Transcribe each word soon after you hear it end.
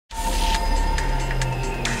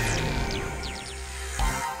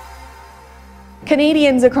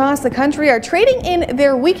Canadians across the country are trading in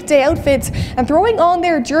their weekday outfits and throwing on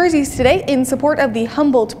their jerseys today in support of the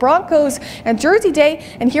Humboldt Broncos and Jersey Day.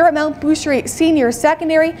 And here at Mount Boucherie Senior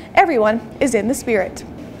Secondary, everyone is in the spirit.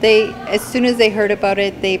 As soon as they heard about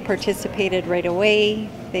it, they participated right away.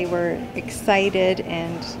 They were excited,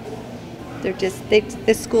 and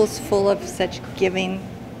this school's full of such giving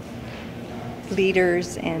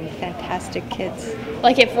leaders and fantastic kids.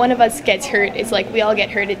 Like, if one of us gets hurt, it's like we all get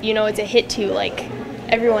hurt. It's a hit to like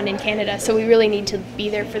everyone in Canada, so we really need to be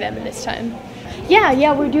there for them in this time.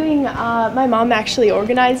 Yeah, we're doing, my mom actually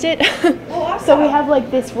organized it. So we have like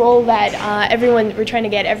this roll that we're trying to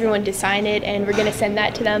get everyone to sign it, and we're gonna send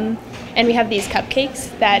that to them. And we have these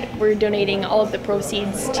cupcakes that we're donating all of the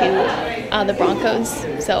proceeds to the Broncos.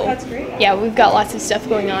 So yeah, we've got lots of stuff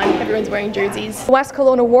going on. Everyone's wearing jerseys. West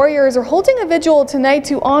Kelowna Warriors are holding a vigil tonight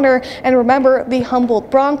to honor and remember the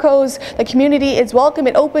Humboldt Broncos. The community is welcome.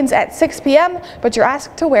 It opens at 6 p.m., but you're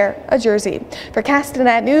asked to wear a jersey. For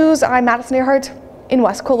Castanet News, I'm Madison Earhart in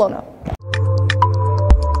West Kelowna.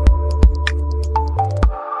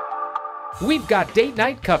 We've got date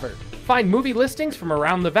night covered. Find movie listings from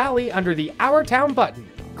around the valley under the Our Town button.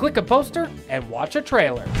 Click a poster and watch a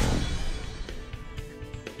trailer.